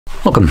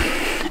Welcome.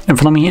 In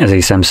front of me is a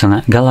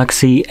Samsung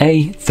Galaxy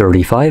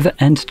A35,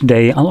 and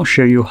today I'll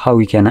show you how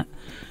we can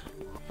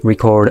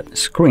record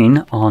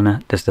screen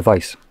on this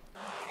device.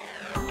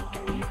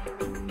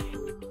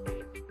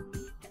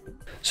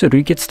 So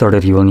to get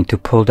started, you will need to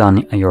pull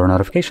down your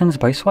notifications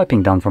by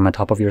swiping down from the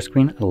top of your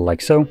screen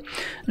like so,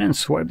 and then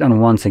swipe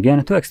down once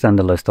again to extend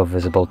the list of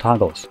visible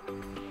toggles.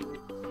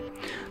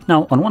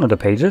 Now, on one of the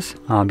pages,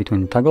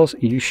 between the toggles,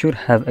 you should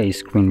have a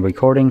screen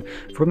recording.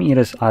 For me, it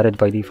is added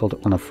by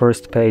default on the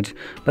first page,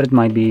 but it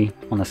might be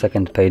on the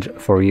second page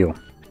for you.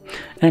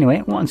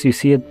 Anyway, once you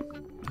see it,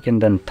 you can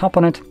then tap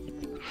on it.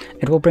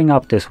 It will bring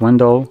up this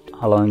window,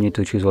 allowing you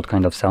to choose what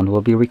kind of sound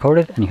will be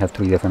recorded, and you have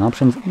three different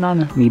options: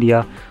 none,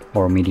 media,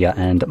 or media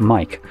and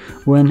mic.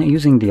 When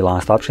using the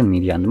last option,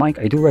 media and mic,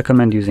 I do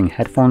recommend using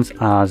headphones,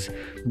 as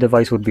the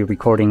device would be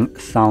recording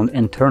sound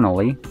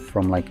internally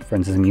from, like, for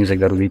instance, music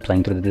that would be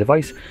playing through the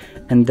device,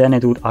 and then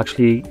it would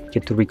actually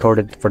get to record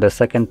it for the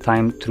second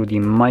time through the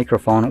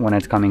microphone when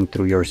it's coming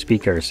through your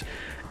speakers,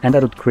 and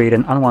that would create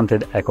an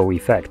unwanted echo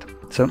effect.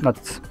 So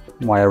that's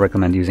why I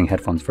recommend using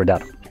headphones for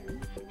that.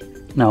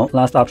 Now,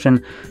 last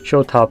option,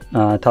 show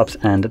taps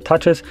and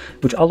touches,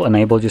 which I'll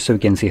enable just so you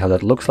can see how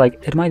that looks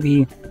like. It might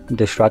be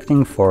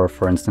distracting for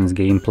instance,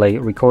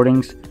 gameplay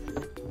recordings.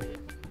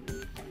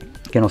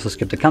 You can also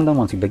skip the countdown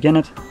once you begin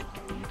it.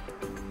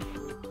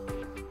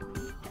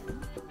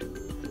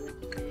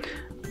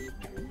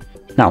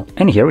 Now,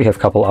 in here we have a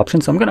couple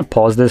options. I'm going to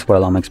pause this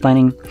while I'm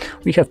explaining.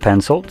 We have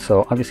pencil,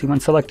 so obviously when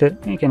selected,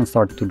 you can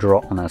start to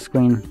draw on a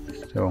screen.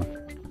 So,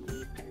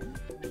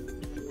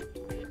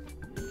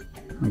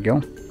 there we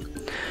go.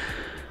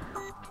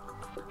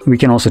 We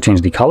can also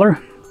change the color,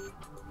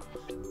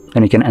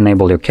 and you can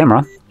enable your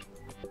camera,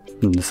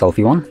 the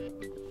selfie one.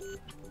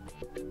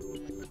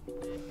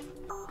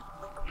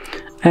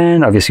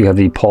 And obviously you have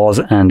the pause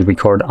and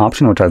record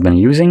option, which I've been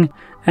using,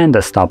 and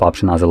the stop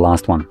option as the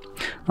last one.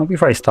 Now,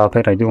 before I stop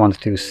it, I do want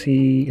to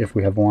see if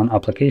we have one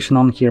application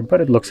on here,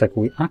 but it looks like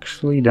we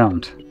actually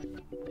don't.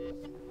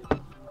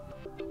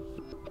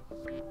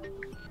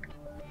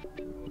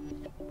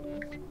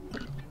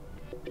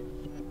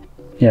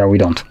 Yeah, we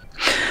don't.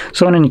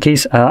 So in any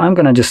case, I'm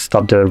gonna just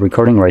stop the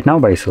recording right now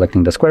by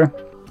selecting the square.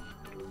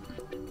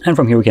 And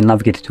from here we can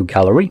navigate to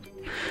Gallery.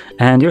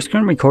 And your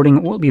screen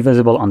recording will be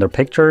visible under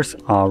Pictures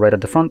right at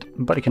the front,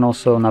 but you can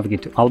also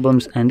navigate to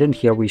Albums, and in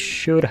here we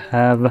should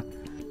have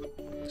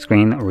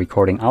Screen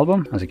Recording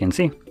Album, as you can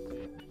see,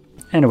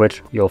 in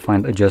which you'll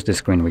find just the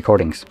screen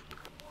recordings.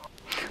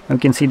 Now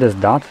you can see this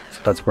dot, so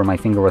that's where my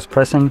finger was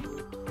pressing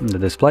in the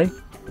display.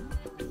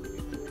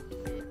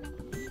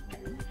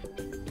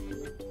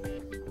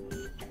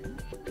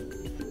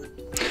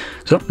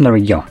 So there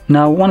we go.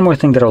 Now, one more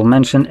thing that I'll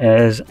mention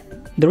is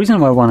the reason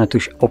why I wanted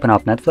to open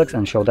up Netflix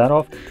and show that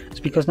off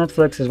is because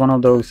Netflix is one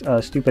of those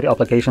stupid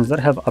applications that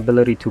have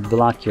ability to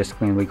block your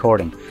screen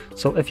recording.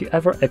 So if you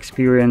ever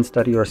experience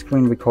that your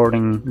screen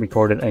recording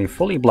recorded a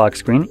fully black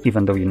screen,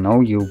 even though you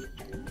know you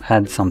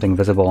had something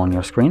visible on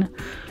your screen,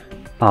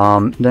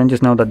 then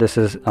just know that this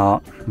is,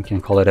 we can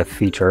call it a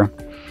feature,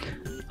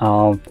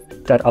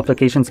 that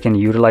applications can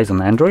utilize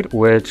on Android,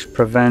 which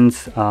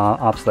prevents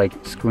apps like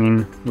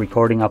screen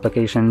recording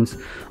applications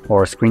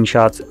or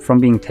screenshots from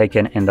being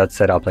taken in that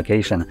said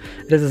application.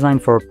 It is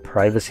designed for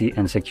privacy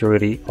and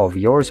security of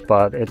yours,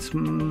 but it's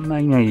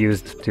mainly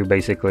used to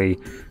basically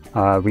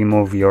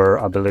remove your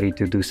ability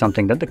to do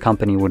something that the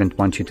company wouldn't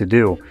want you to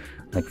do.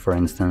 Like, for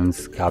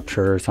instance,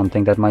 capture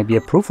something that might be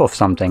a proof of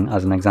something,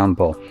 as an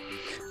example.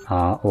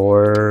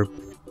 Or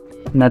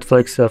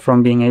Netflix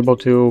from being able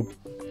to,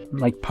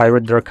 like,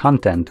 pirate their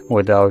content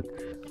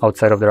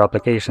outside of their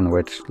application,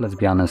 which, let's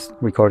be honest,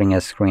 recording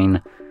a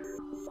screen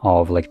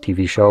of, like,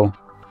 TV show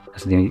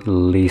is the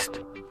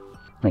least,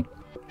 like,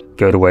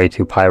 good way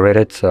to pirate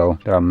it, so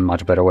there are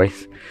much better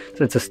ways.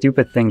 So it's a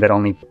stupid thing that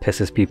only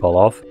pisses people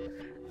off,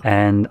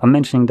 and I'm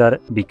mentioning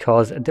that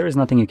because there is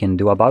nothing you can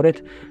do about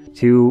it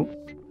to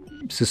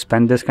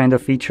suspend this kind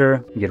of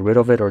feature, get rid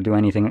of it, or do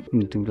anything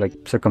to, like,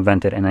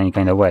 circumvent it in any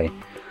kind of way.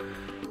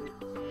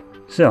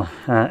 So,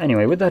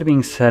 anyway, with that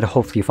being said,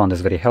 hopefully you found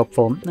this very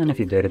helpful, and if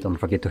you did, don't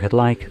forget to hit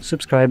like,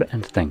 subscribe,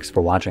 and thanks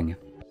for watching.